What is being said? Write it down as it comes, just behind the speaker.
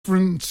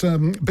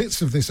different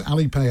bits of this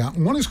Alipay app,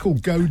 and one is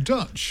called Go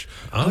Dutch.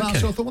 So I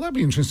thought, well, that'd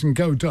be interesting,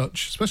 Go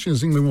Dutch, especially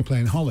as England were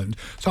playing Holland.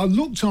 So I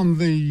looked on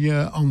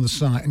the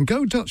site, and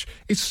Go Dutch,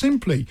 it's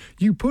simply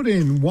you put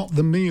in what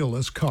the meal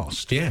has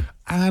cost. Yeah.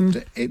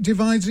 And it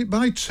divides it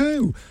by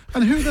 2.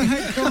 And who the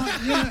heck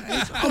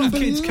it's what do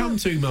kids come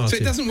to, Martin? So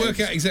it doesn't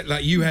work out exactly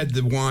like you had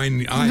the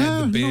wine, I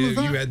had the beer,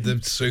 you had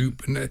the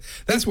soup. And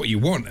that's what you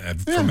want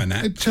from an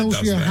app. It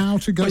tells you how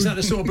to go. Is that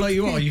the sort of bloke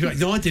you are? You go,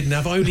 no, I didn't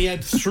have. I only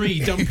had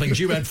 3 dumplings.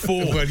 You had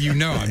 4. Well, you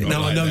know I'm not.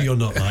 No, like I know that. you're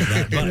not like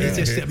that. But it's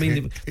just, I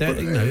mean,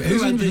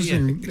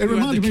 It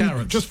reminded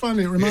me. Just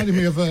finally, it reminded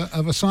me of a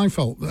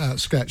Seinfeld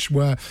sketch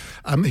where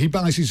he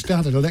buys his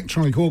dad an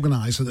electronic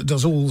organizer that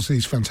does all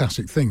these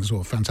fantastic things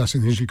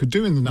you could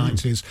do in the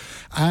 90s,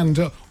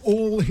 and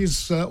all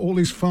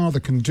his father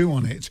can do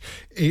on it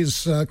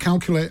is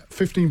calculate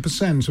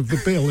 15% of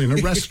the bill in a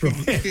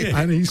restaurant.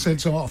 And he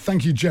said, "Oh,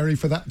 thank you, Jerry,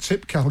 for that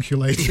tip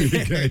calculator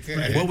you gave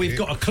me." Well, we've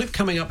got a clip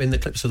coming up in the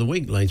Clips of the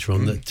Week later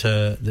on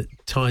that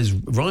ties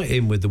right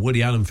in with the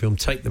Woody Allen film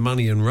Take the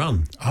Money and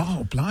Run.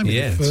 Oh, blimey.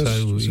 Yeah,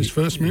 it's his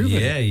first movie.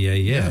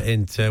 Yeah.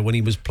 And when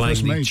he was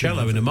playing the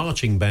cello in a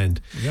marching band.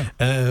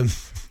 Yeah.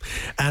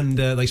 And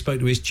they spoke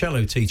to his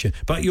cello teacher.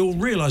 But you'll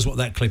realise what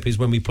that clip is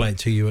when we play it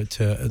to you at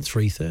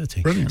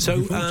 3:30. Brilliant. So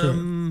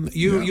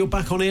you're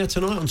back on air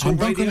tonight on Talk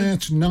Radio? I'm back on air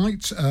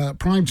tonight,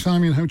 prime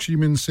time in Ho Chi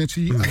Minh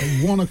City,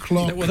 1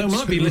 o'clock. Well, they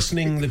might be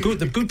listening, the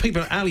good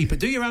people at Alipay.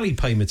 Do your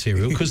Alipay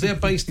material, because they're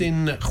based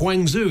in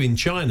Guangzhou in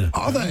China.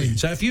 Are they?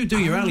 So if you do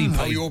your Alipay...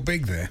 Oh, you're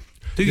big there.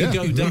 Do your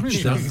Go Dutch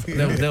stuff,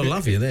 they'll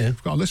love you there.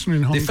 I've got a listener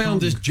in Hong Kong. The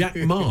founder's Jack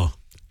Ma.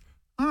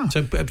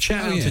 So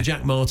shout out to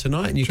Jack Ma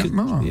tonight. And you Jack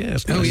Ma. Yeah.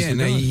 No,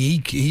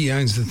 he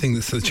owns the thing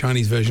that's the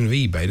Chinese version of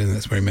eBay, and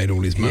that's where he made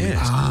all his money.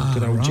 Yeah,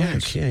 good old right.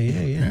 Jack. Yeah.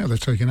 Yeah, they're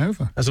taking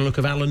over. Has a look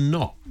of Alan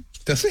Knott.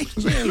 Does he?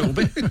 Yeah, a little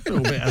bit.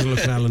 Has a look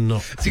of Alan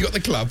Knott. Has he got the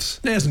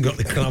gloves? He hasn't got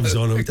the gloves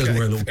on, or he doesn't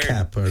wear a little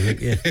cap or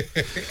anything.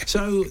 Yeah.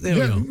 So there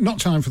we are. Not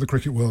time for the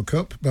Cricket World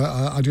Cup, but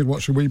I did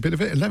watch a wee bit of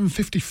it.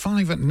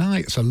 11:55 at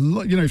night. It's a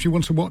lot. If you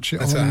want to watch it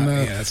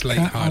that's late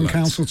on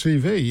Council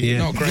TV. Yeah.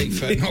 Not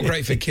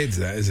great for kids,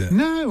 that is it?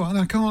 No, and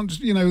I can't.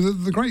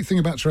 The great thing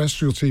about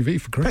terrestrial TV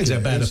for cricket Depends how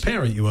bad a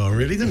parent you are,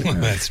 really, doesn't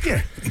it? That's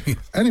true.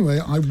 Anyway,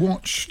 I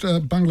watched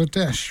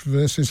Bangladesh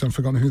versus, I've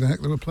forgotten who the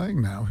heck they were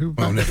playing now.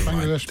 Never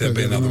mind. There'll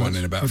be another one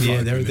in about 5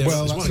 minutes.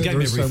 It's one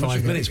game every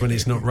 5 minutes when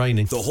it's not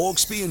raining. The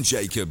Hawksbee and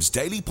Jacobs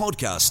Daily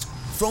Podcast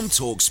from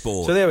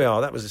TalkSport. So there we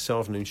are. That was this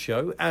afternoon's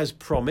show. As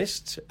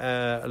promised,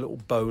 a little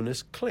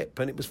bonus clip.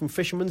 And it was from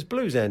Fisherman's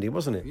Blues, Andy,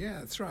 wasn't it? Yeah,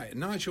 that's right.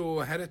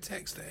 Nigel had a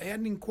text. He had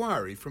an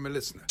inquiry from a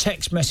listener.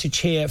 Text message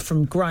here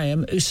from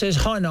Graham, who says,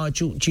 "Hi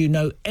Nigel, do you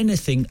know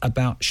anything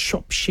about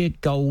Shropshire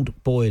Gold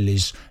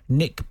Boilies?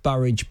 Nick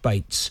Burridge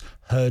Bates.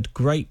 Heard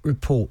great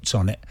reports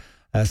on it.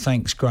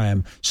 Thanks,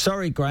 Graham."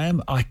 Sorry,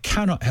 Graham, I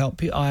cannot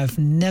help you. I have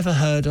never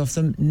heard of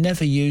them,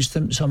 never used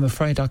them, so I'm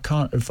afraid I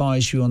can't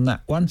advise you on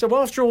that one. So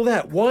after all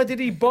that, why did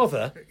he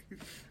bother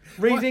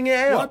reading it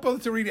out? Why bother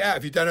to read it out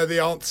if you don't know the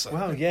answer?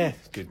 Well, yeah,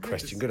 good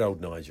question. Good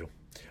old Nigel.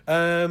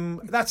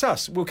 That's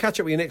us. We'll catch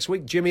up with you next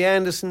week. Jimmy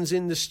Anderson's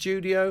in the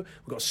studio.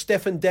 We've got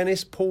Stefan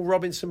Dennis, Paul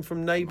Robinson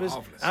from Neighbours,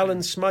 Alan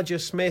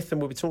Smudger Smith, and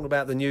we'll be talking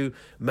about the new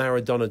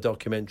Maradona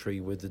documentary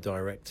with the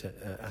director,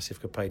 Asif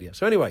Kapadia.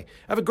 So anyway,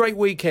 have a great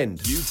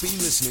weekend. You've been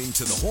listening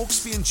to the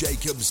Hawksbee and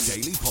Jacobs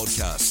Daily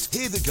Podcast.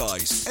 Hear the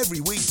guys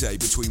every weekday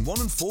between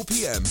 1 and 4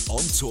 p.m.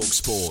 on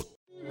TalkSport.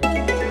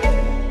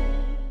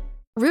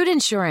 Root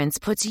Insurance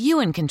puts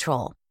you in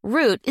control.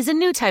 Root is a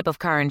new type of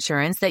car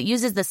insurance that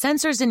uses the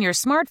sensors in your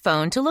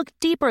smartphone to look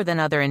deeper than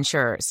other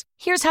insurers.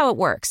 Here's how it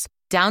works.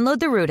 Download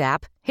the Root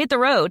app, hit the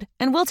road,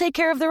 and we'll take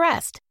care of the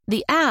rest.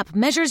 The app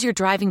measures your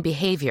driving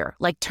behavior,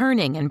 like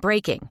turning and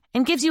braking,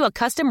 and gives you a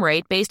custom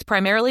rate based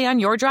primarily on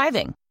your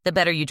driving. The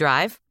better you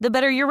drive, the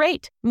better your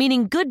rate,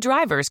 meaning good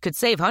drivers could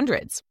save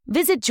hundreds.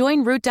 Visit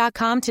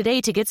joinroot.com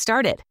today to get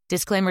started.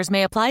 Disclaimers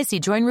may apply. See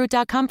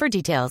joinroot.com for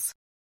details.